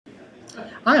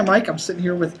Hi, I'm Mike. I'm sitting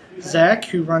here with Zach,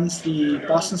 who runs the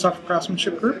Boston Software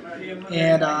Craftsmanship Group.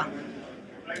 And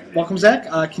welcome, Zach.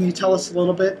 Can you tell us a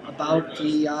little bit about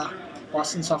the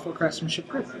Boston Software Craftsmanship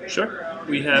Group? Sure.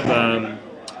 We have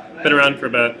been around for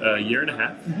about a year and a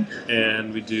half,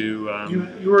 and we do.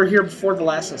 You were here before the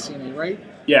last SCNA, right?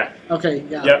 Yeah. Okay,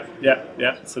 yeah.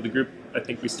 Yep. So the group, I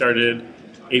think we started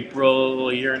April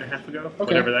a year and a half ago, Okay.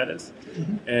 whatever that is.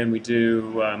 And we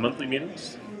do monthly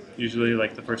meetings, usually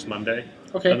like the first Monday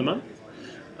Okay. of the month.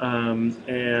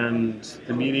 And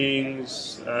the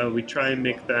meetings, we try and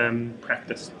make them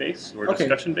practice-based or Okay.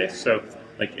 discussion-based, so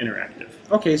like interactive.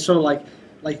 Okay, so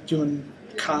like doing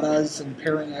katas and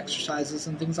pairing exercises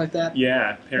and things like that?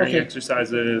 Yeah, pairing Okay.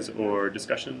 exercises or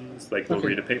discussions, like we'll Okay.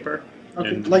 read a paper Okay,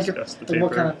 and like discuss the paper.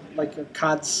 what kind of like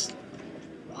CODS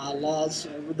laws?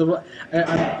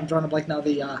 I'm drawing a blank now.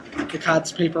 The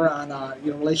CODS paper on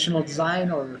relational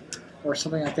design or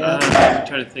something like that. I'm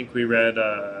trying to think. We read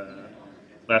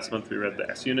last month. We read the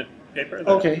S Unit paper. That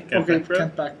Okay, Kent okay, Beck wrote.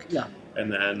 Kent Beck, yeah.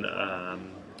 And then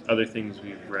other things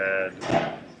we've read.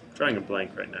 Drawing a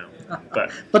blank right now,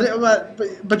 but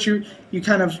But you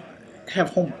kind of have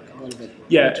homework a little bit.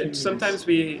 yeah. between Sometimes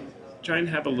we try and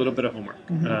have a little bit of homework,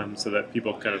 Mm-hmm. so that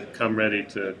people kind of come ready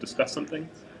to discuss something,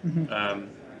 Mm-hmm.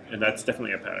 and that's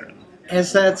definitely a pattern.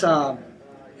 Has that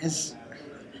has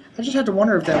I just had to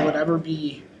wonder if that would ever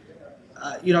be,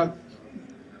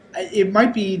 it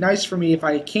might be nice for me if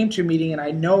I came to a meeting and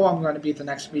I know I'm going to be at the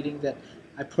next meeting that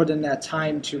I put in that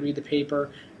time to read the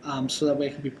paper, so that way I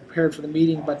can be prepared for the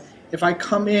meeting. But if I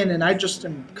come in and I just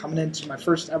am coming into my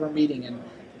first ever meeting and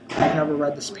I've never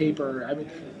read this paper, I mean,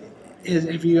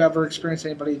 have you ever experienced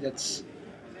anybody that's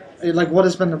like? What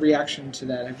has been the reaction to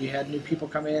that? Have you had new people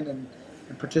come in and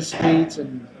participate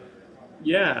and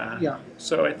Yeah. yeah?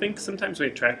 So I think sometimes we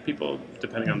attract people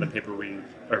depending on the paper we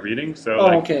are reading. So Oh,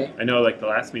 like, okay. I know like the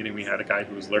last meeting we had a guy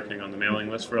who was lurking on the mailing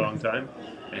list for a long time,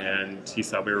 and he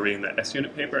saw we were reading the S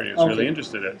Unit paper and he was Okay. really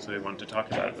interested in it, so he wanted to talk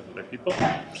about it with other people.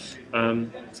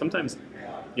 Sometimes,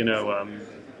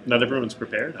 not everyone's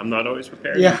prepared. I'm not always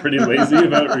prepared. Yeah. I'm pretty lazy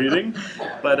about reading,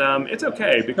 but it's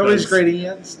okay because Nobody's grading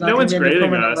you. It's not no gonna one's be any grading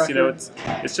permanent us.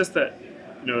 record. It's just that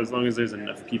as long as there's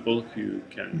enough people who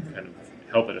can kind of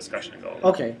help a discussion go.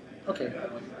 Okay. Okay.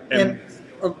 And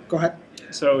Go ahead.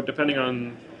 so depending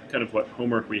on kind of what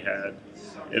homework we had,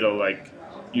 it'll like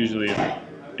usually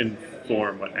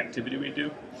inform what activity we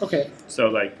do. Okay. So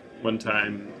like one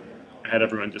time, I had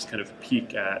everyone just kind of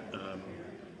peek at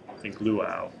I think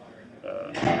Luau.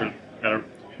 Or, I don't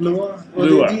Lua.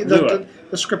 Lua, The Lua.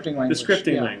 the scripting the language.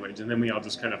 scripting yeah. language, and then we all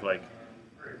just kind of like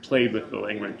played with the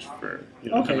language for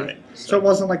the Okay. night. So it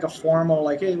wasn't like a formal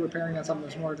like, hey, we're pairing on something.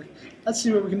 It's more like, let's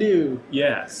see what we can do.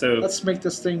 Yeah. So Let's make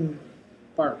this thing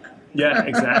bark. yeah,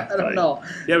 exactly. I don't know.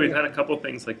 Yeah, we've had a couple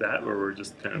things like that where we're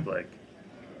just kind of like,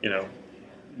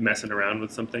 messing around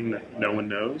with something that no one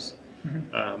knows,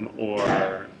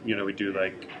 or we do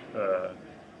like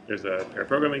there's a pair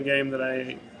programming game that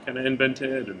I kind of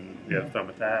invented, and we have fun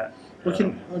with that.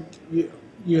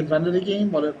 You invented a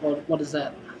game? What is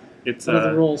that? It's What are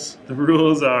the rules? The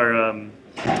rules are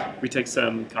we take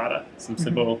some kata, some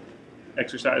simple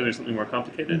exercise or something more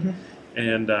complicated,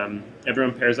 and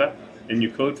everyone pairs up, and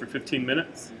you code for 15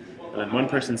 minutes, and then one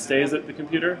person stays at the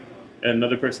computer, and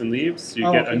another person leaves, so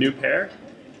you get okay. a new pair,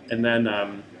 and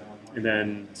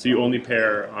then so you only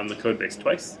pair on the code base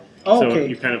twice. Oh, So okay.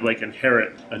 you kind of like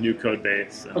inherit a new code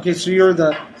base. And Okay, so you're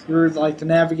like the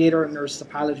navigator, and there's the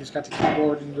pilot who's got the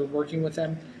keyboard, and you're working with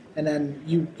them, and then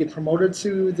you get promoted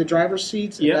to the driver's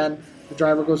seat, and Yeah. then the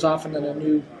driver goes off, and then a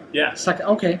new Yeah. second.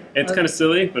 Okay, It's kind of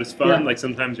silly, but it's fun. Yeah. Like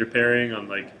sometimes you're pairing on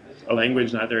like a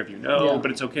language neither of you know, Yeah.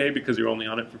 but it's okay because you're only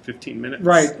on it for 15 minutes.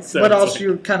 right. So But it's also like-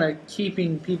 you're kind of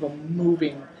keeping people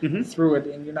moving Mhm. through it,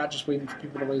 and you're not just waiting for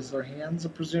people to raise their hands.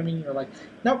 I'm presuming you're like,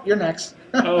 nope, you're next.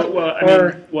 Oh well,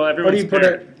 Or- everyone's you put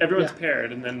paired. it- Everyone's yeah.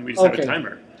 paired, and then we just have Okay. a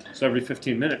timer. So every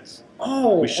 15 minutes,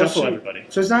 Oh, we shuffle so, everybody.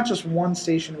 So it's not just one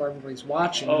station where everybody's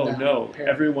watching. Oh them no, pair.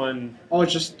 everyone. Oh,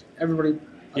 it's just everybody.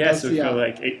 Yeah, does so the, for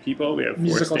like 8 people, we have 4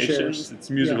 musical stations. chairs. It's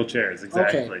musical Yeah. chairs,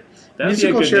 exactly. Okay. That'd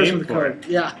musical be a good chairs name with the for code. it.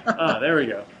 Yeah. Ah, there we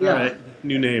go. Yeah. All right,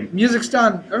 new name. Music's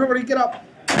done. Everybody get up.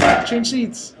 Change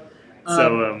seats.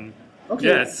 So Okay.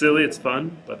 yeah, it's silly, it's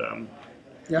fun, but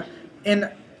Yeah. And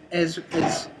as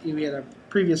we had a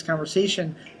previous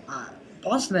conversation,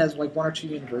 Boston has like 1 or 2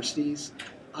 universities.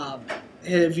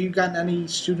 Have you gotten any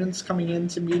students coming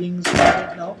into meetings?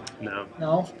 No. no.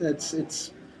 No.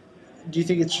 It's. Do you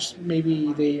think it's just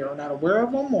maybe they are not aware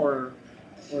of them, or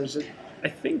is it? I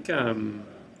think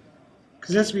Because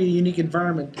it has to be a unique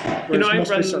environment. Whereas know, I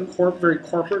most places run- are very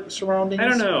corporate surroundings. I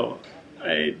don't know.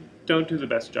 I don't do the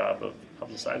best job of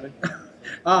publicizing.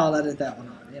 Oh, I'll edit that one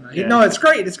out. You know, Yeah. No, it's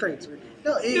great. It's great.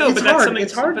 No, No, it's but that's hard. something.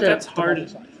 It's hard But to. that's to hard.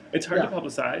 publicize. It's hard Yeah. to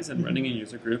publicize, and running a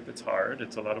user group, it's hard.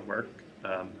 It's a lot of work,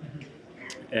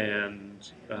 and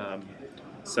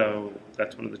so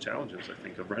that's one of the challenges I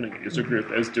think of running a user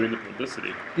group is doing the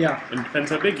publicity. Yeah. And it depends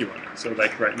how big you want it. So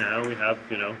like right now we have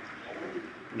I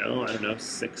don't know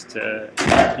 6 to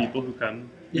 8 people who come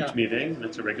Yeah. each meeting, and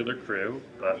it's a regular crew.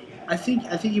 But I think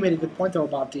you made a good point though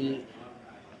about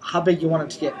how big you want it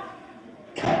to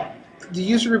get. The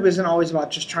user group isn't always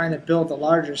about just trying to build the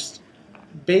largest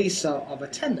base of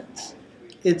attendance.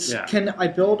 It's Yeah. can I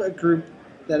build a group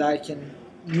that I can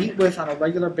meet with on a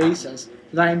regular basis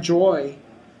that I enjoy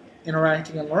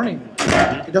interacting and learning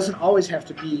with. It doesn't always have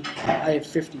to be I have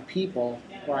 50 people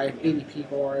or I have 80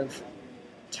 people or I have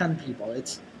 10 people.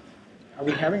 It's are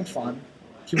we having fun?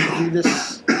 Can we do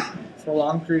this for a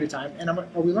long period of time? And are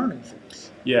we learning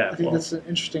things? yeah, I think well, that's an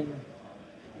interesting,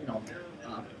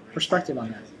 perspective on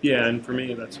that. yeah, and for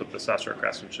me that's what the software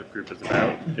craftsmanship group is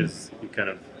about. Is kind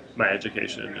of my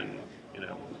education and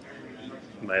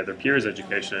my other peers'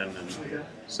 education, and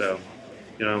so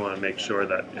I want to make sure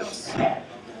that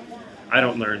I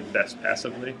don't learn best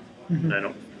passively, and I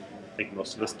don't think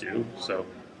most of us do. So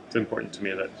it's important to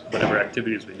me that whatever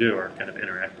activities we do are kind of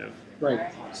interactive.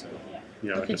 Right. So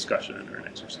Okay. a discussion or an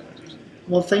exercise or something.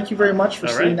 Well, thank you very much for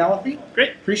All sitting right. down with me.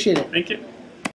 Great, Appreciate it. thank you.